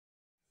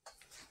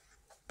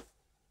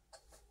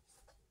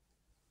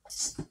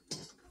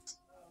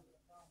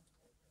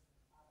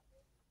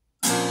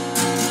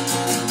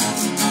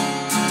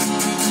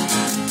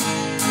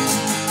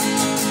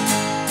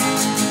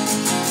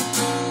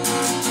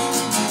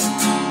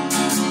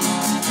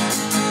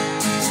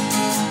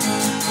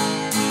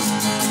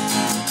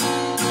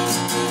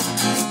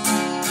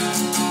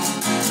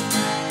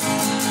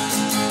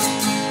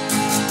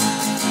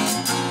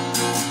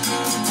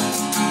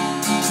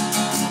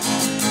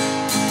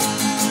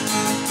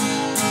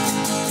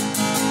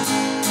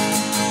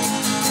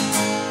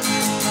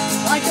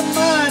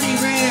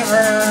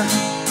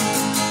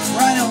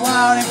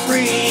proud and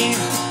free.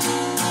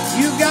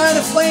 You got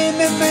a flame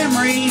in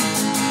memory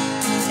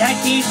that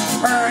keeps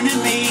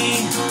burning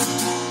me.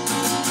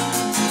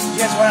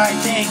 Just when I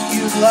think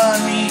you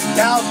love me,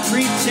 doubt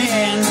creeps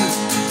in.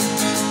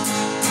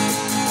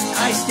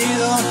 I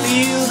still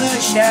feel the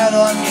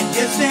shadow of your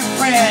distant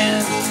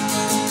friend.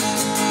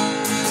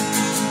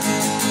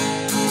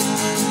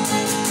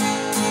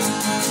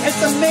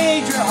 It's a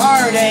major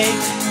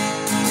heartache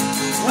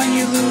when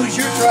you lose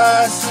your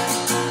trust,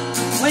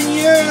 when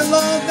your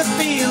love, the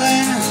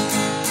feeling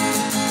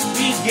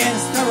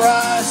begins to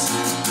rust.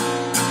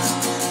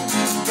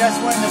 Just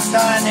when the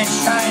sun is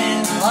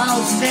shining,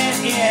 clouds set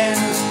in,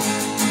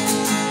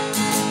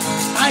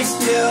 I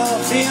still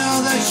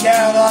feel the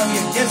shadow of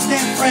your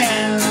distant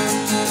friend.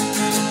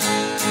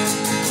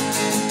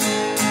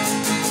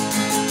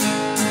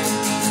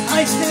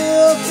 I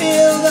still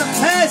feel the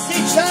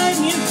passage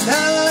time you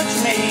touch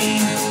me,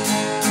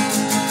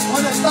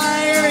 for the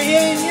fire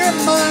in your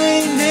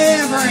mind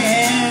never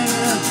ends.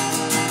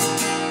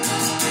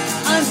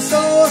 I'm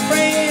so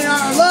afraid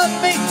our love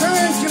may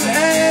turn to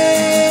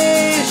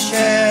ashes.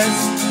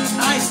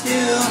 I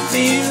still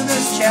feel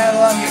the shadow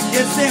of your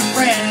distant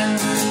friend.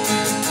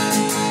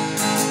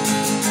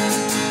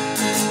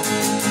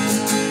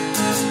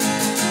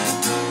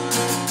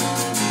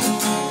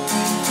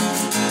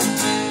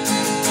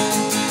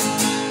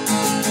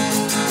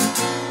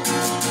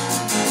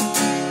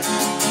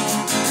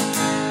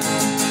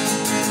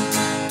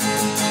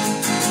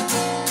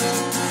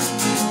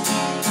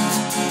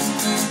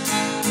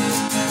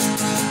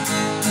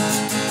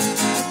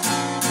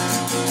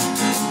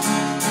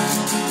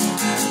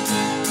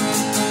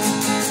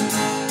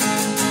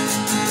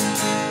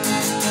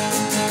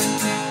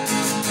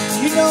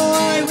 You know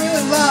I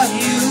really love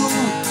you,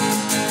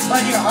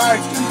 but your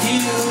heart's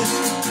confused.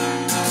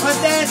 But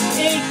that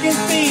aching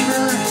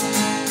fever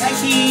that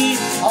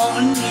keeps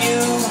haunting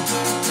you.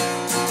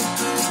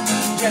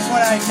 Just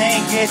when I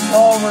think it's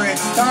over, it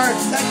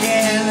starts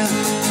again.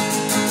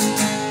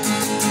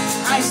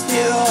 I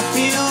still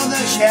feel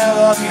the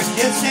shadow of your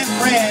distant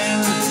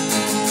friend.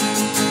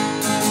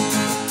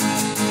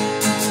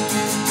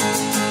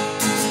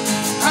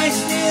 I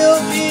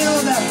still feel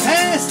the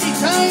pasty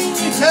time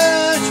you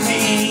touch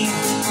me,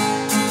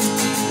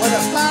 for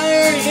the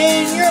fire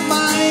in your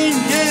mind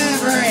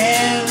never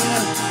ends.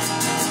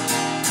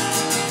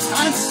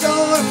 I'm so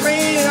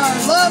afraid our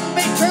love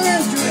may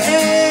turn to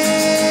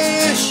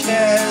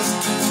ashes.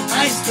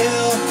 I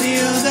still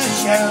feel the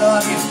shadow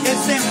of your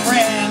distant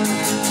friend.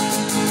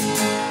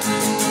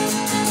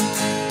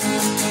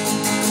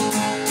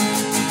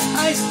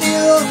 I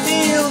still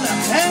feel the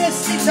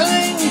passing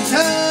time you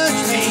touch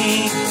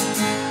me,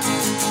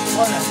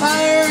 for the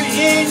fire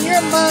in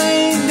your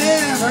mind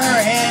never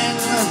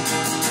ends.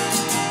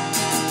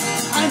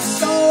 I'm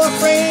so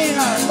afraid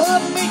our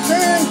love may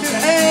turn to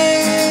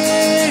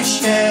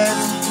ashes.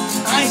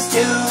 I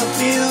still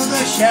feel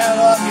the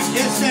shadow of your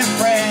distant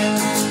friend.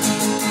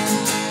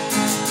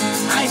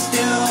 I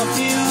still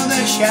feel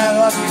the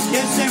shadow of your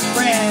distant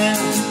friend.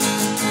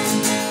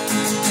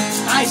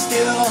 I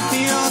still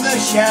feel the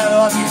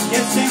shadow of your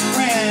distant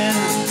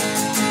friend.